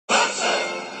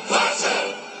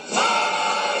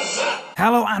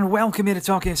Hello and welcome here to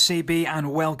Talk SCB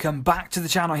and welcome back to the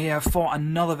channel here for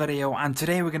another video, and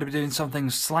today we're going to be doing something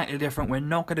slightly different. We're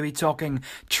not going to be talking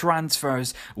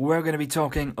transfers, we're going to be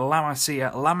talking La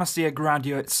Masia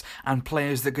graduates and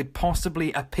players that could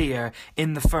possibly appear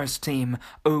in the first team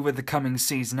over the coming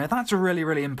season. Now that's a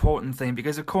really important thing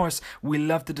because of course we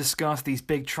love to discuss these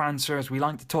big transfers, we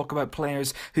like to talk about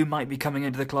players who might be coming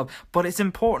into the club, but it's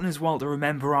important as well to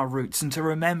remember our roots and to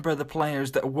remember the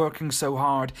players that are working so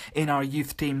hard in our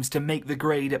youth teams to make the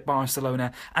grade at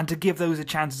Barcelona and to give those a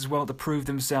chance as well to prove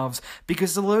themselves,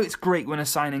 because although it's great when a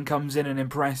signing comes in and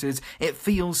impresses, it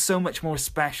feels so much more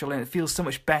special and it feels so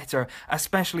much better,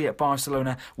 especially at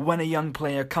Barcelona, when a young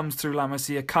player comes through La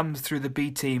Masia, comes through the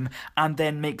B team and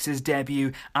then makes his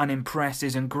debut and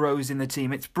impresses and grows in the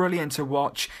team. It's brilliant to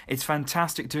watch, it's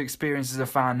fantastic to experience as a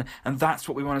fan, and that's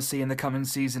what we want to see in the coming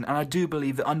season. And I do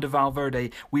believe that under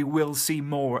Valverde we will see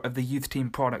more of the youth team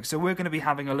product. So we're going to be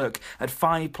having a look at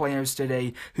 5 players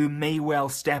today who may well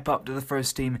step up to the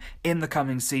first team in the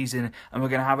coming season, and we're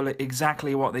going to have a look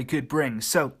exactly what they could bring.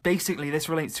 So basically this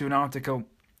relates to an article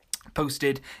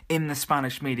posted in the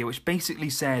Spanish media, which basically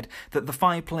said that the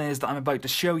 5 players that I'm about to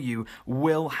show you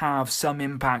will have some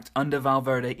impact under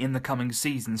Valverde in the coming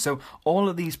season. So all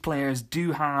of these players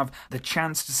do have the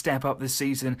chance to step up this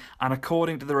season, and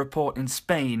according to the report in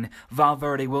Spain,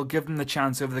 Valverde will give them the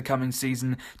chance over the coming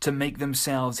season to make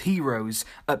themselves heroes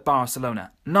at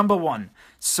Barcelona. Number 1,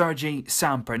 Sergi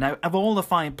Samper. Now, of all the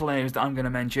 5 players that I'm going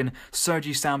to mention,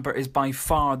 Sergi Samper is by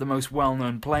far the most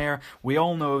well-known player. We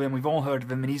all know of him, we've all heard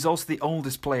of him, and he's also the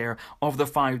oldest player of the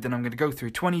 5 that I'm going to go through.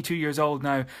 22 years old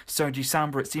now, Sergi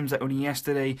Samper. It seems like only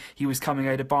yesterday he was coming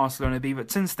out of Barcelona B,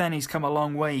 but since then he's come a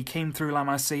long way. He came through La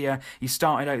Masia, he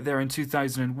started out there in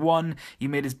 2001, he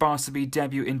made his Barça B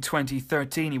debut in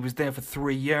 2013, he was there for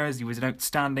 3 years, he was an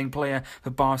outstanding player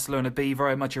for Barcelona B,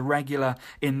 very much a regular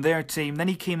in their team. Then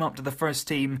he came up to the first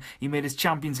team, he made his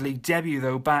Champions League debut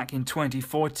though back in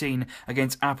 2014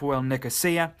 against Apoel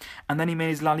Nicosia, and then he made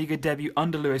his La Liga debut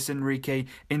under Luis Enrique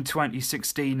in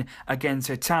 2016 against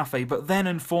Getafe, but then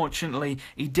unfortunately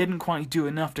he didn't quite do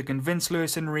enough to convince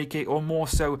Luis Enrique, or more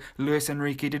so, Luis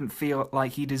Enrique didn't feel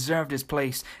like he deserved his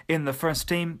place in the first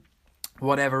team.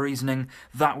 Whatever reasoning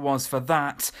that was for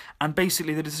that, and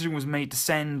basically the decision was made to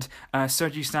send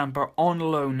Sergi Samper on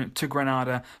loan to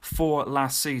Granada for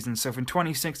last season. So from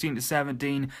 2016 to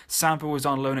 17, Samper was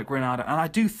on loan at Granada, and I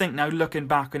do think now looking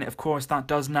back on it, of course, that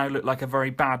does now look like a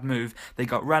very bad move. They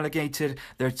got relegated,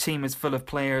 their team is full of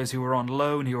players who were on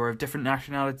loan, who were of different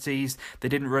nationalities, they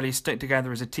didn't really stick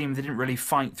together as a team, they didn't really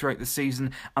fight throughout the season,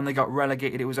 and they got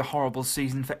relegated. It was a horrible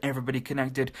season for everybody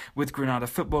connected with Granada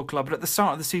Football Club, but at the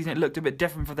start of the season it looked a bit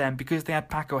different for them because they had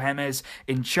Paco Gémez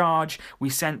in charge. We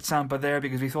sent Samper there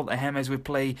because we thought that Gémez would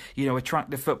play,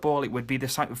 attractive football. It would be the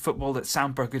type of football that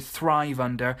Samper could thrive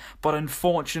under, but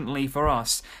unfortunately for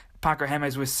us, Paco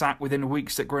Gémez was sacked within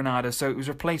weeks at Granada, so it was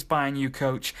replaced by a new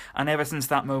coach, and ever since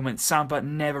that moment, Samper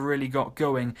never really got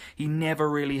going. He never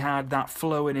really had that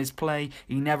flow in his play,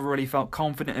 he never really felt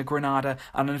confident at Granada,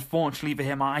 and unfortunately for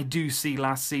him, I do see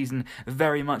last season,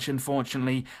 very much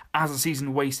unfortunately, as a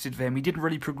season wasted for him. He didn't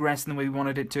really progress in the way we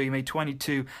wanted it to. He made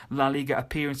 22 La Liga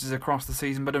appearances across the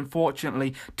season, but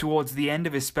unfortunately, towards the end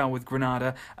of his spell with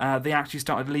Granada, they actually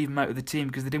started to leave him out of the team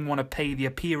because they didn't want to pay the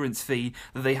appearance fee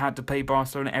that they had to pay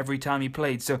Barcelona every time he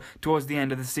played. So towards the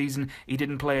end of the season he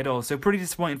didn't play at all, so pretty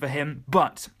disappointing for him.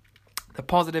 But the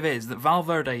positive is that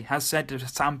Valverde has said to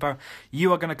Samper,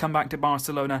 you are going to come back to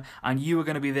Barcelona and you are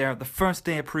going to be there the first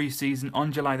day of pre-season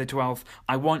on July the 12th.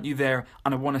 I want you there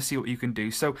and I want to see what you can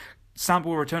do. So Samper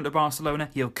will return to Barcelona,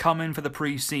 he'll come in for the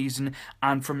pre-season,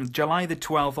 and from July the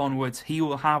 12th onwards he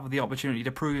will have the opportunity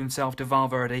to prove himself to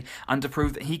Valverde and to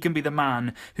prove that he can be the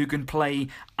man who can play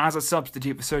as a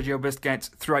substitute for Sergio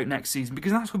Busquets throughout next season,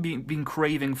 because that's what we've been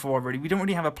craving for already. We don't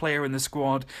really have a player in the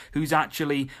squad who's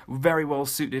actually very well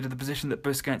suited to the position that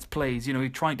Busquets plays. We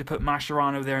tried to put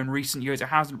Mascherano there in recent years, it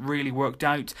hasn't really worked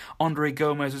out. Andre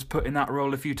Gomez was put in that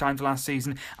role a few times last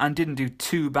season and didn't do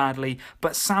too badly,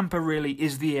 but Samper really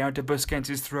is the heir to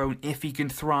Busquets' throne if he can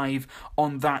thrive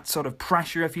on that sort of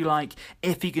pressure, if you like,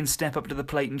 if he can step up to the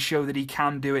plate and show that he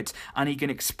can do it and he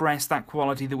can express that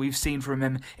quality that we've seen from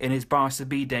him in his Barça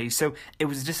B days. So it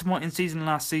was a disappointing season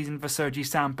last season for Sergi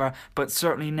Samper, but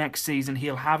certainly next season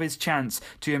he'll have his chance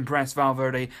to impress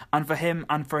Valverde, and for him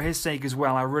and for his sake as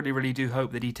well, I really do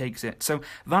hope that he takes it. So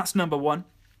that's number 1.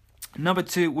 Number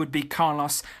 2 would be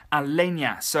Carlos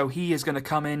Alenia. So he is going to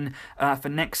come in for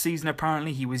next season,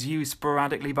 apparently. He was used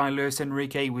sporadically by Luis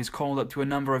Enrique. He was called up to a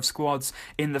number of squads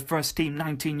in the first team,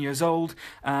 19 years old.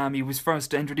 He was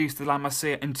first introduced to La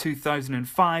Masia in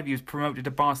 2005. He was promoted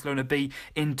to Barcelona B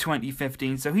in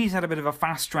 2015. So he's had a bit of a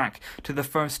fast track to the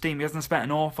first team. He hasn't spent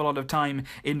an awful lot of time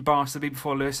in Barca B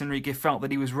before Luis Enrique felt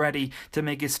that he was ready to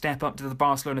make his step up to the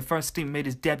Barcelona first team. Made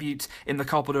his debut in the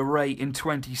Copa del Rey in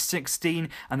 2016,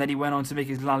 and then he went on to make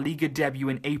his La Liga debut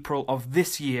in April of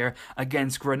this year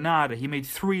against Granada. He made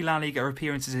 3 La Liga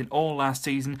appearances in all last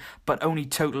season, but only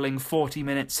totaling 40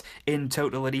 minutes in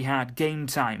total that he had game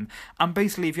time. And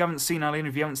basically, if you haven't seen Alenia,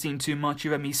 if you haven't seen too much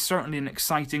of him, he's certainly an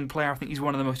exciting player. I think he's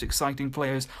one of the most exciting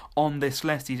players on this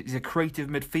list. He's a creative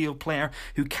midfield player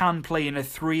who can play in a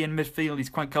 3 in midfield. He's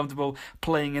quite comfortable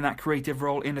playing in that creative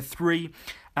role in a 3.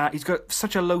 He's got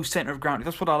such a low centre of gravity.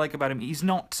 That's what I like about him. He's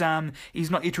not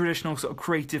your traditional sort of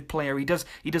creative player. He does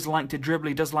like to dribble.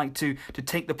 He does like to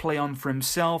take the play on for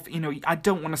himself. You know, I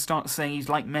don't want to start saying he's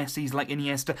like Messi, he's like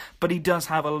Iniesta, but he does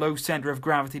have a low centre of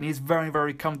gravity, and he's very,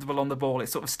 very comfortable on the ball. It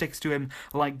sort of sticks to him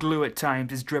like glue at times,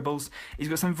 his dribbles. He's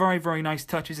got some very, very nice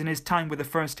touches in his time with the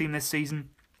first team this season.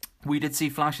 We did see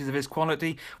flashes of his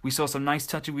quality. We saw some nice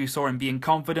touches. We saw him being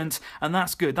confident, and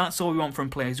that's good. That's all we want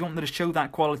from players. We want them to show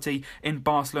that quality in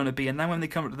Barcelona B, and then when they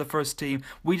come up to the first team,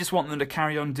 we just want them to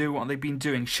carry on doing what they've been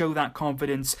doing. Show that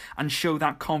confidence, and show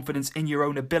that confidence in your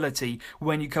own ability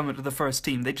when you come into the first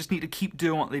team. They just need to keep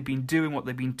doing what they've been doing, what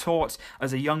they've been taught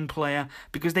as a young player,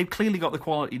 because they've clearly got the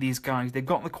quality, these guys. They've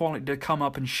got the quality to come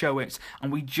up and show it,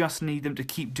 and we just need them to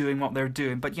keep doing what they're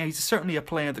doing. But yeah, he's certainly a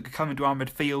player that could come into our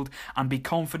midfield and be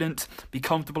confident, be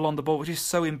comfortable on the ball, which is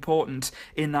so important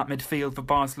in that midfield for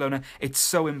Barcelona. It's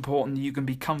so important that you can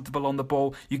be comfortable on the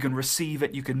ball, you can receive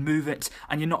it, you can move it,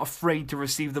 and you're not afraid to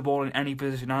receive the ball in any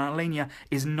position. And Alenia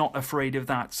is not afraid of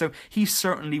that. So he's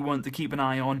certainly one to keep an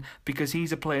eye on, because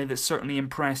he's a player that's certainly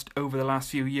impressed over the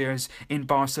last few years in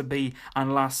Barca B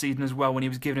and last season as well when he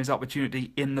was given his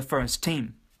opportunity in the first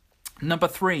team. Number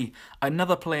 3,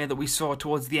 another player that we saw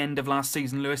towards the end of last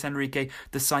season. Luis Enrique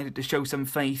decided to show some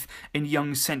faith in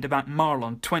young centre-back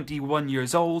Marlon, 21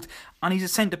 years old, and he's a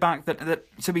centre-back that,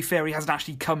 to be fair, he hasn't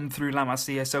actually come through La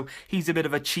Masia, so he's a bit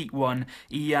of a cheat one.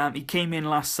 He came in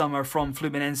last summer from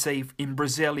Fluminense in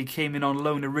Brazil. He came in on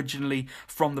loan originally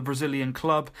from the Brazilian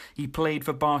club. He played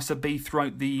for Barca B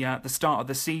throughout the start of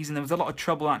the season. There was a lot of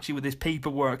trouble actually with his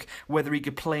paperwork. Whether he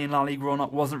could play in La Liga or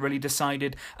not wasn't really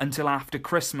decided until after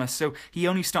Christmas, so he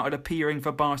only started appearing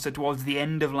for Barca towards the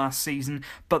end of last season.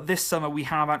 But this summer we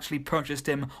have actually purchased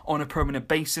him on a permanent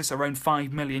basis, around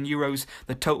 €5 million,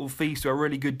 the total fee, so a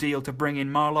really good deal to bring in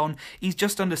Marlon. He's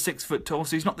just under 6 foot tall,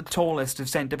 so he's not the tallest of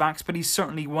centre-backs, but he's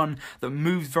certainly one that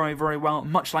moves very, very well,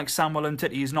 much like Samuel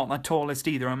Umtiti is not the tallest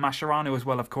either, and Mascherano as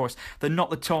well, of course. They're not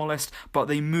the tallest, but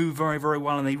they move very, very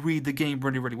well, and they read the game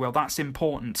really, really well. That's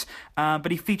important.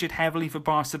 But he featured heavily for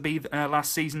Barca B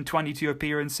last season, 22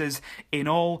 appearances in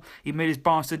all. He made his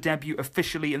Barca debut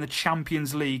officially in the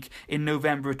Champions League in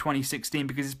November of 2016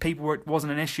 because his paperwork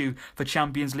wasn't an issue for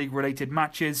Champions League related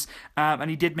matches, and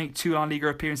he did make 2 La Liga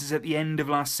appearances at the end of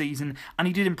last season, and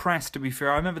he did impress, to be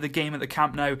fair. I remember the game at the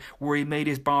Camp Nou where he made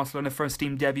his Barcelona first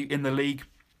team debut in the league.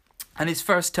 And his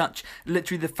first touch,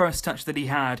 literally the first touch that he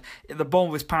had, the ball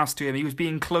was passed to him. He was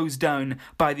being closed down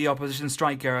by the opposition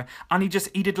striker, and he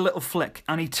did a little flick,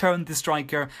 and he turned the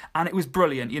striker, and it was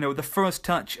brilliant. You know, the first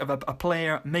touch of a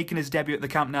player making his debut at the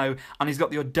Camp Nou, and he's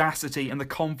got the audacity and the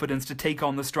confidence to take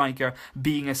on the striker,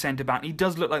 being a centre-back. He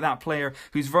does look like that player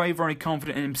who's very, very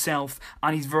confident in himself,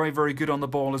 and he's very, very good on the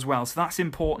ball as well. So that's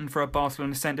important for a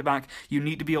Barcelona centre-back. You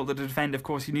need to be able to defend, of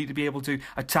course. You need to be able to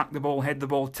attack the ball, head the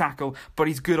ball, tackle, but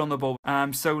he's good on the ball.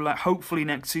 So hopefully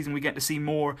next season we get to see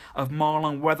more of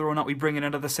Marlon. Whether or not we bring in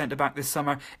another centre-back this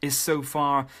summer is so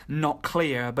far not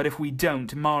clear, but if we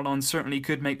don't, Marlon certainly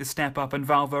could make the step up, and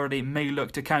Valverde may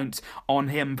look to count on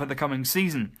him for the coming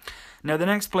season. Now the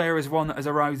next player is one that has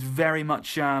aroused very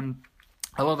much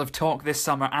a lot of talk this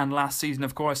summer and last season,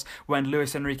 of course, when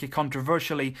Luis Enrique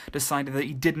controversially decided that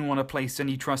he didn't want to place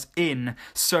any trust in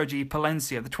Sergi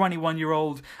Palencia. The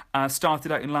 21-year-old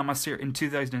started out in La Masia in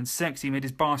 2006. He made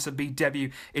his Barca B debut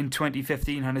in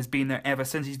 2015 and has been there ever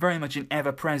since. He's very much an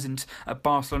ever-present at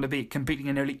Barcelona B, competing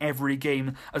in nearly every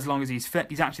game as long as he's fit.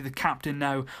 He's actually the captain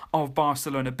now of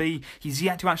Barcelona B. He's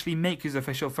yet to actually make his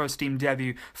official first-team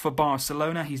debut for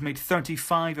Barcelona. He's made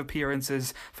 35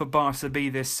 appearances for Barca B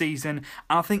this season,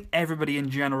 I think everybody in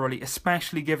general,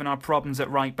 especially given our problems at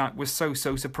right back, was so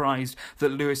surprised that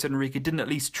Luis Enrique didn't at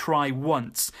least try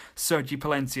once Sergi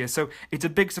Palencia. So it's a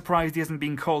big surprise he hasn't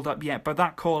been called up yet, but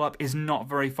that call up is not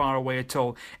very far away at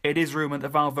all. It is rumoured that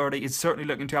Valverde is certainly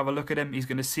looking to have a look at him. He's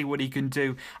going to see what he can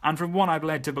do, and from what I've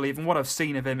led to believe and what I've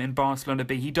seen of him in Barcelona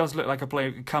B, he does look like a player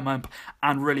who can come up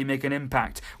and really make an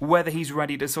impact. Whether he's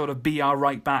ready to sort of be our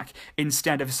right back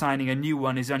instead of signing a new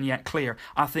one is unyet clear.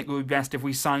 I think it would be best if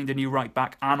we signed a new right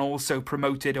back and also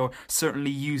promoted or certainly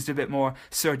used a bit more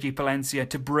Sergi Palencia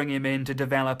to bring him in, to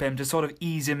develop him, to sort of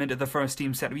ease him into the first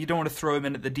team setup. You don't want to throw him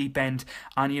in at the deep end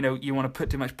and, you want to put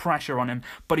too much pressure on him,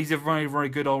 but he's a very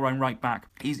good all-round right back.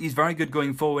 He's very good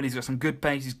going forward, he's got some good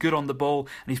pace, he's good on the ball,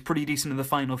 and he's pretty decent in the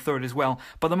final third as well.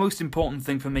 But the most important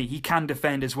thing for me, he can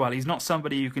defend as well. He's not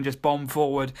somebody who can just bomb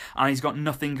forward and he's got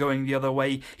nothing going the other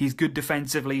way. He's good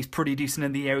defensively, he's pretty decent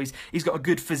in the air, he's got a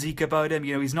good physique about him.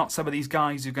 He's not some of these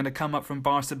guys who are going to come up from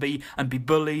Barça B and be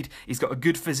bullied. He's got a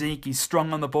good physique, he's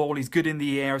strong on the ball, he's good in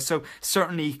the air, so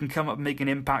certainly he can come up and make an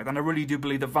impact, and I really do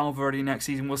believe that Valverde next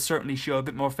season will certainly show a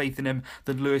bit more faith in him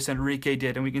than Luis Enrique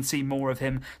did, and we can see more of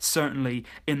him certainly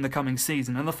in the coming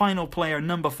season. And the final player,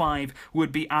 number 5,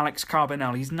 would be Alex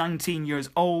Carbonell. He's 19 years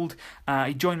old.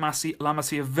 He joined La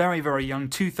Masia very young.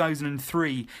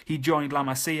 2003 he joined La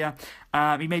Masia.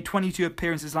 He made 22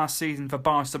 appearances last season for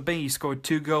Barça B. He scored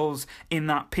 2 goals in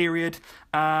that period.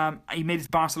 He made his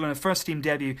Barcelona first team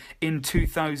debut in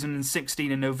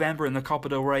 2016 in November in the Copa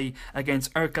del Rey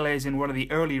against Hercules in one of the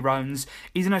early rounds.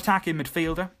 He's an attacking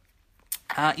midfielder.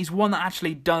 He's one that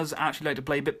actually does like to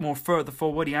play a bit more further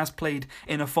forward. He has played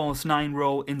in a false 9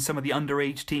 role in some of the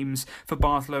underage teams for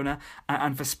Barcelona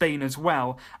and for Spain as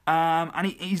well. And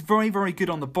he's very good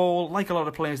on the ball. Like a lot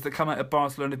of players that come out of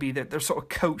Barcelona B, they're sort of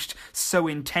coached so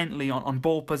intently on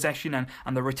ball possession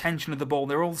and the retention of the ball.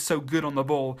 They're all so good on the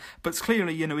ball. But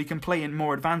clearly, he can play in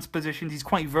more advanced positions. He's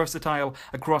quite versatile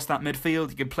across that midfield.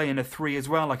 He can play in a 3 as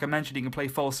well. Like I mentioned, he can play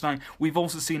false 9. We've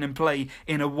also seen him play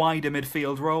in a wider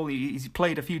midfield role. He's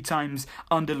played a few times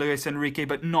under Luis Enrique,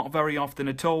 but not very often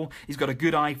at all. He's got a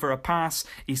good eye for a pass.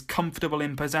 He's comfortable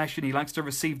in possession. He likes to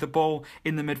receive the ball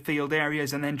in the midfield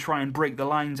areas and then try and break the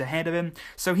lines ahead of him.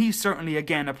 So he's certainly,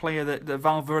 again, a player that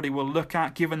Valverde will look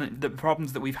at. Given the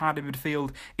problems that we've had in midfield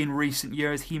in recent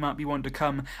years, he might be one to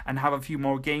come and have a few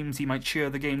more games. He might share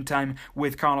the game time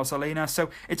with Carlos Alena. So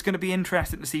it's going to be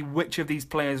interesting to see which of these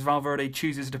players Valverde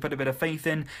chooses to put a bit of faith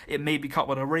in. It may be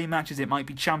Copa del Rey matches, it might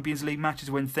be Champions League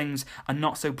matches when things are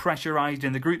not so pressurised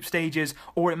in the group stages,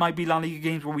 or it might be La Liga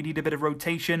games where we need a bit of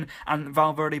rotation and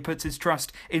Valverde puts his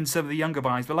trust in some of the younger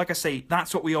guys. But like I say,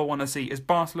 that's what we all want to see. As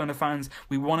Barcelona fans,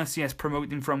 we want to see us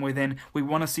promoting from within. We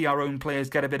want to see our own players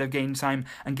get a bit of game time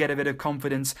and get a bit of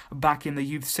confidence back in the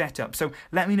youth setup. So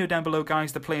let me know down below,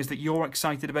 guys, the players that you're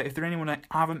excited about. If there are anyone I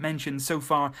haven't mentioned so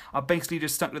far, I basically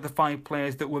just stuck to the 5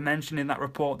 players that were mentioned in that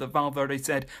report that Valverde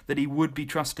said that he would be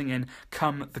trusting in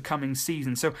come the coming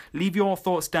season. So leave your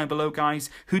thoughts down below, guys.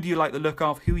 Who do you like the look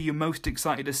of? Who are you most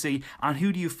excited to see? And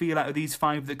who do you feel out of these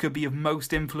 5 that could be of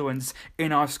most influence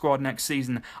in our squad next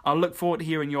season? I'll look forward to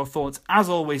hearing your thoughts. As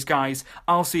always, guys,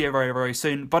 I'll see you very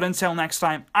soon. But until next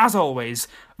time, as always,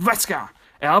 Vesca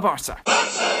El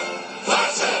Barça.